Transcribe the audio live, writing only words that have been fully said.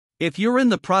If you're in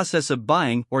the process of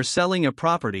buying or selling a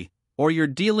property, or you're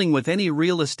dealing with any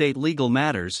real estate legal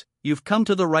matters, you've come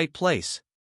to the right place.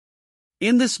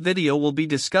 In this video, we'll be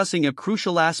discussing a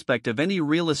crucial aspect of any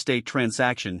real estate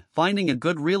transaction: finding a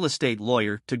good real estate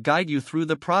lawyer to guide you through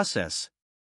the process.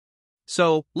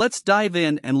 So, let's dive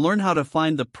in and learn how to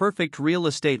find the perfect real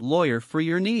estate lawyer for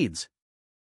your needs.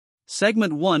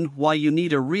 Segment 1: Why you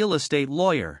need a real estate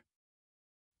lawyer.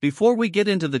 Before we get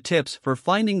into the tips for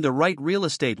finding the right real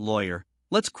estate lawyer,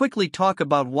 let's quickly talk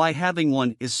about why having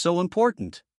one is so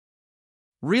important.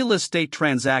 Real estate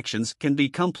transactions can be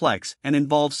complex and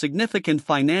involve significant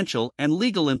financial and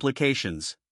legal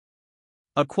implications.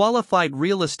 A qualified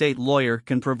real estate lawyer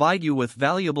can provide you with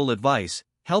valuable advice,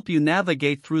 help you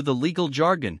navigate through the legal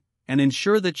jargon, and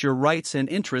ensure that your rights and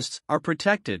interests are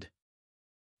protected.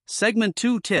 Segment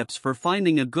 2: Tips for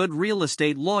finding a good real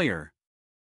estate lawyer.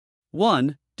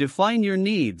 1. Define your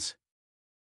needs.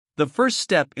 The first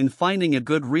step in finding a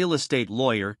good real estate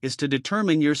lawyer is to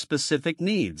determine your specific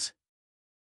needs.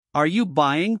 Are you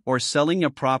buying or selling a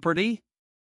property?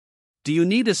 Do you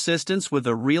need assistance with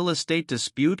a real estate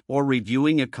dispute or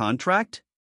reviewing a contract?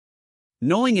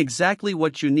 Knowing exactly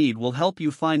what you need will help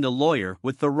you find a lawyer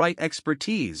with the right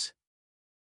expertise.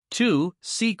 2.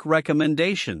 Seek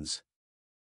recommendations.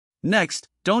 Next,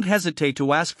 don't hesitate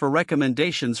to ask for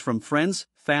recommendations from friends,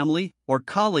 family, or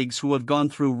colleagues who have gone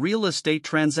through real estate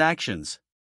transactions.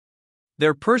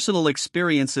 Their personal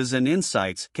experiences and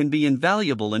insights can be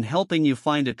invaluable in helping you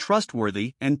find a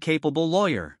trustworthy and capable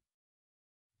lawyer.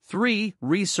 3.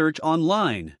 Research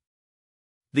online.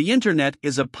 The internet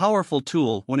is a powerful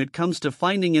tool when it comes to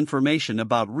finding information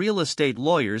about real estate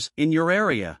lawyers in your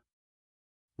area.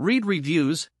 Read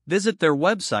reviews, visit their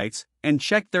websites, and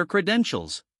check their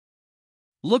credentials.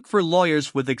 Look for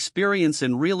lawyers with experience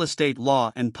in real estate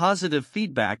law and positive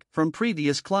feedback from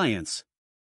previous clients.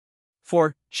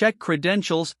 4. Check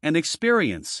credentials and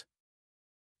experience.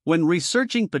 When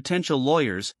researching potential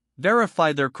lawyers,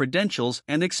 verify their credentials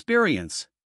and experience.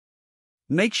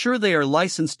 Make sure they are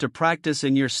licensed to practice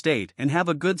in your state and have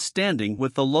a good standing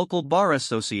with the local bar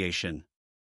association.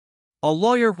 A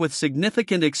lawyer with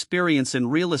significant experience in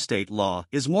real estate law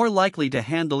is more likely to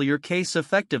handle your case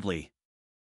effectively.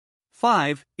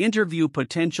 5. Interview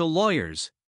potential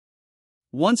lawyers.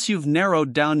 Once you've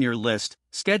narrowed down your list,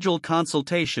 schedule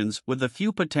consultations with a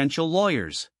few potential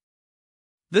lawyers.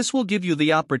 This will give you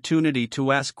the opportunity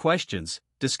to ask questions,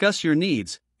 discuss your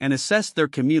needs, and assess their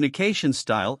communication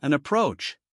style and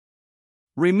approach.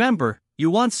 Remember,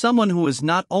 you want someone who is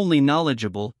not only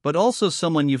knowledgeable but also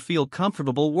someone you feel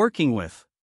comfortable working with.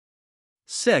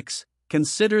 6.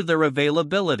 Consider their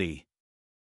availability.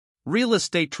 Real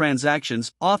estate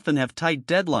transactions often have tight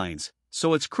deadlines,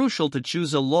 so it's crucial to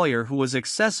choose a lawyer who is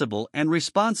accessible and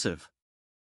responsive.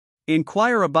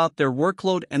 Inquire about their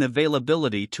workload and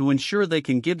availability to ensure they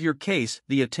can give your case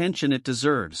the attention it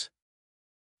deserves.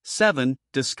 7.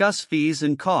 Discuss fees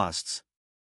and costs.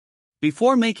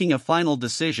 Before making a final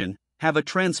decision, have a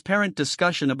transparent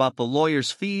discussion about the lawyer's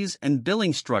fees and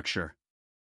billing structure.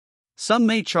 Some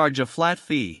may charge a flat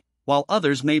fee, while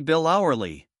others may bill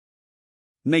hourly.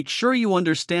 Make sure you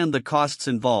understand the costs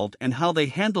involved and how they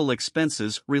handle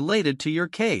expenses related to your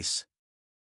case.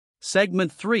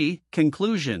 Segment 3: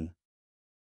 Conclusion.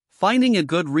 Finding a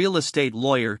good real estate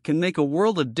lawyer can make a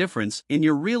world of difference in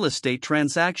your real estate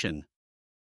transaction.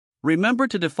 Remember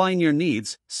to define your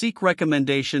needs, seek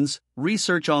recommendations,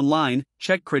 research online,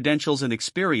 check credentials and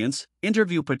experience,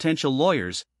 interview potential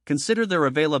lawyers, consider their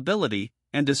availability,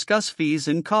 and discuss fees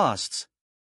and costs.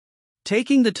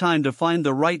 Taking the time to find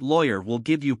the right lawyer will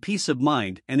give you peace of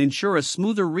mind and ensure a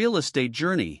smoother real estate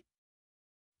journey.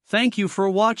 Thank you for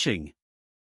watching.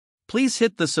 Please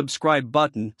hit the subscribe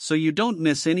button so you don't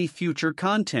miss any future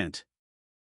content.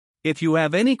 If you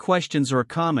have any questions or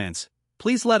comments,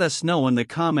 please let us know in the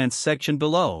comments section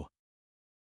below.